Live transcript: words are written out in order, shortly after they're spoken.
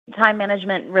time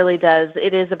management really does.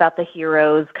 It is about the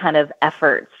hero's kind of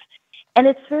efforts. And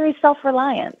it's very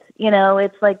self-reliant.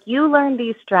 It's like you learn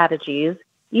these strategies,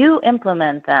 you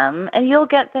implement them, and you'll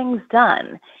get things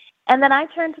done. And then I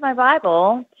turn to my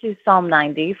Bible, to Psalm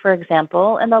 90, for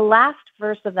example, and the last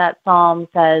verse of that psalm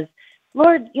says,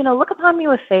 Lord, look upon me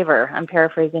with favor. I'm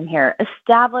paraphrasing here.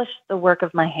 Establish the work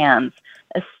of my hands.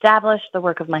 Establish the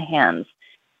work of my hands.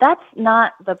 That's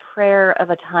not the prayer of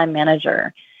a time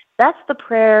manager. That's the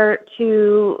prayer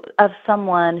of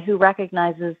someone who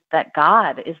recognizes that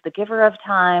God is the giver of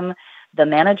time, the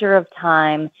manager of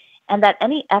time, and that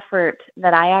any effort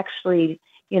that I actually,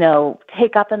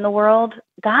 take up in the world,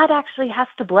 God actually has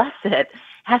to bless it,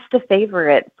 has to favor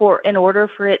it in order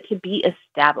for it to be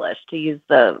established, to use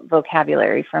the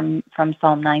vocabulary from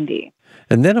Psalm 90.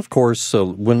 And then, of course,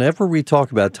 whenever we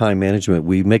talk about time management,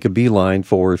 we make a beeline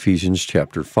for Ephesians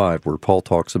chapter 5, where Paul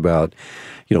talks about,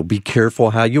 be careful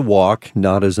how you walk,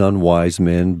 not as unwise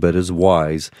men, but as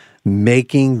wise,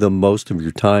 making the most of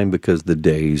your time because the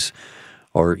days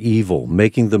are evil,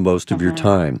 making the most of your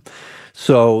time.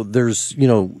 So there's,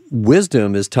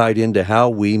 wisdom is tied into how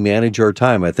we manage our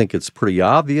time. I think it's pretty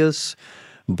obvious,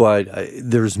 but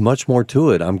there's much more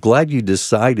to it. I'm glad you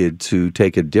decided to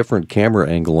take a different camera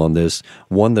angle on this,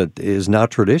 one that is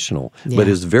not traditional, but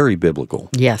is very biblical.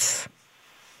 Yes.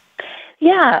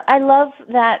 Yeah, I love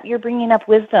that you're bringing up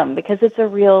wisdom because it's a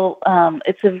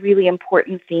really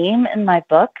important theme in my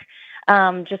book.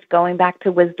 Just going back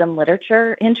to wisdom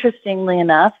literature, interestingly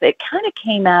enough, it kind of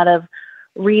came out of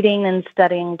reading and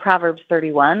studying Proverbs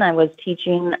 31. I was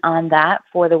teaching on that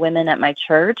for the women at my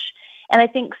church. And I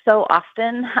think so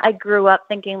often I grew up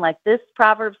thinking like this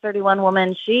Proverbs 31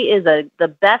 woman, she is the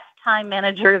best time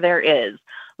manager there is.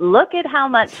 Look at how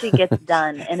much she gets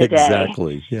done in a day.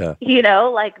 Exactly, yeah.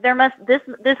 This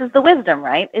is the wisdom,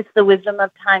 right? It's the wisdom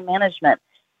of time management.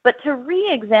 But to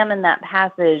re-examine that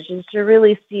passage is to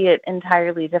really see it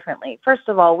entirely differently. First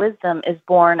of all, wisdom is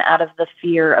born out of the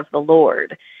fear of the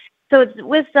Lord. So it's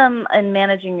wisdom in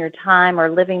managing your time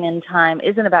or living in time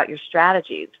isn't about your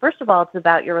strategies. First of all, it's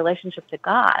about your relationship to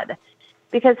God.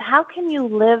 Because how can you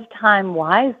live time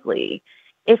wisely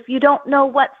if you don't know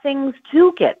what things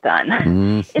to get done?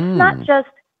 Mm-hmm. It's not just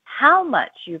how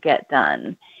much you get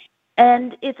done.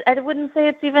 And I wouldn't say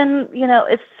it's even,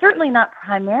 it's certainly not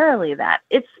primarily that.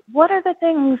 It's what are the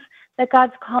things that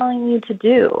God's calling you to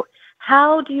do?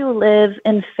 How do you live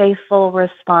in faithful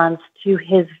response to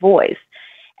His voice?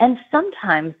 And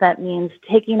sometimes that means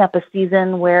taking up a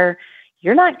season where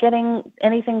you're not getting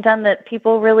anything done that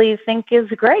people really think is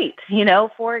great.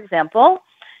 For example,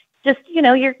 just,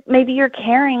 you're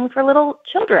caring for little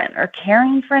children or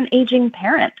caring for an aging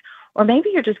parent, or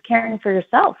maybe you're just caring for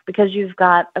yourself because you've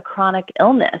got a chronic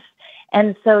illness.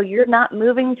 And so you're not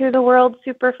moving through the world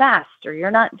super fast, or you're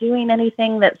not doing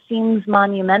anything that seems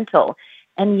monumental.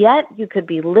 And yet you could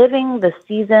be living the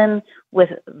season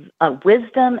with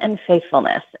wisdom and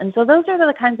faithfulness. And so those are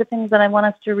the kinds of things that I want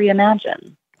us to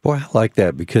reimagine. Boy, I like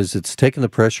that because it's taking the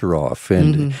pressure off.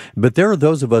 And But there are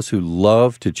those of us who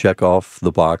love to check off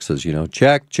the boxes,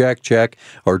 check, check, check.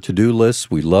 Our to-do lists,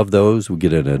 we love those. We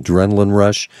get an adrenaline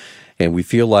rush, and we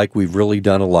feel like we've really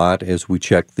done a lot as we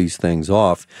check these things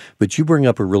off. But you bring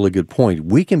up a really good point.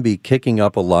 We can be kicking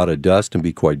up a lot of dust and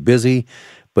be quite busy,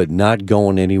 but not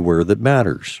going anywhere that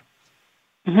matters.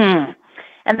 Mm-hmm.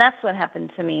 And that's what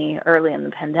happened to me early in the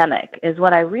pandemic, is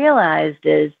what I realized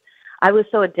is I was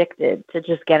so addicted to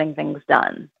just getting things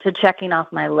done, to checking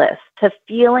off my list, to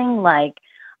feeling like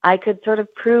I could sort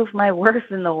of prove my worth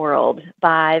in the world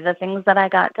by the things that I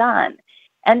got done.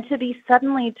 And to be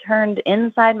suddenly turned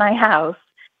inside my house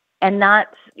and not,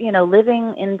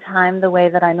 living in time the way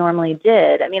that I normally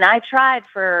did. I mean, I tried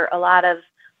for a lot of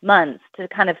months to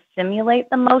kind of simulate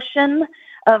the motion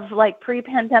of like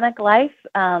pre-pandemic life.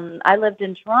 I lived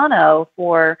in Toronto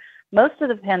for most of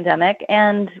the pandemic,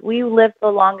 and we lived the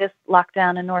longest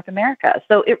lockdown in North America.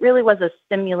 So it really was a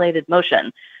simulated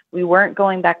motion. We weren't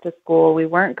going back to school. We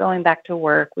weren't going back to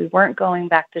work. We weren't going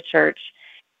back to church.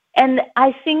 And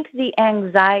I think the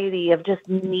anxiety of just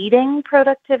needing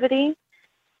productivity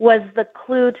was the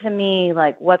clue to me,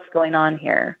 like, what's going on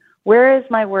here? Where is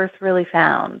my worth really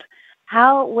found?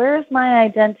 Where is my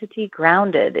identity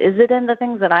grounded? Is it in the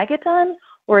things that I get done?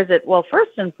 Or is it, well,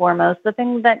 first and foremost, the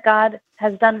things that God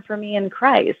has done for me in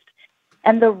Christ?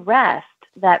 And the rest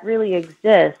that really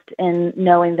exists in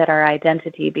knowing that our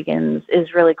identity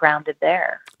is really grounded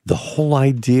there. The whole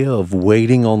idea of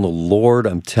waiting on the Lord,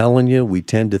 I'm telling you, we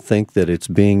tend to think that it's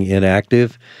being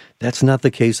inactive. That's not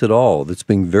the case at all. It's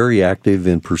being very active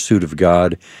in pursuit of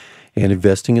God and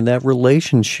investing in that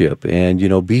relationship. And,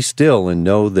 be still and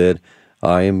know that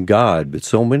I am God. But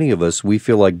so many of us, we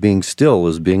feel like being still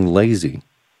is being lazy.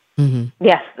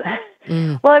 Yes.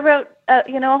 Well, I wrote, a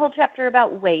whole chapter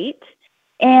about wait.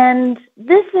 And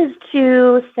this is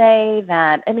to say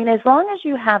that, as long as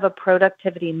you have a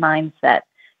productivity mindset,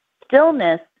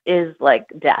 stillness is like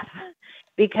death.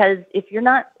 Because if you're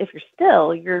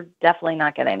still, you're definitely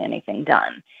not getting anything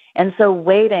done. And so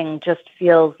waiting just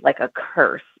feels like a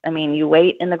curse. You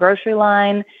wait in the grocery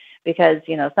line because,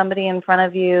 somebody in front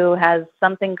of you has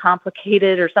something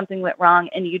complicated or something went wrong,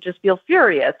 and you just feel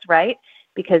furious, right?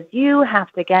 Because you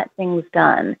have to get things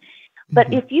done.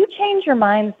 But if you change your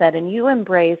mindset and you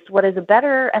embrace what is a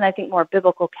better and I think more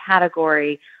biblical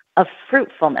category of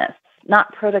fruitfulness,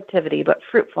 not productivity, but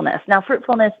fruitfulness. Now,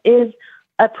 fruitfulness is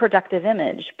a productive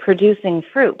image, producing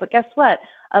fruit. But guess what?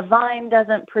 A vine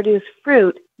doesn't produce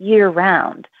fruit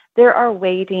year-round. There are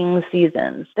waiting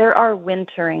seasons. There are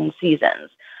wintering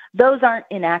seasons. Those aren't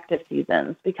inactive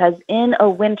seasons because in a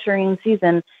wintering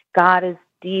season, God is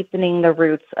deepening the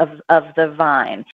roots of the vine.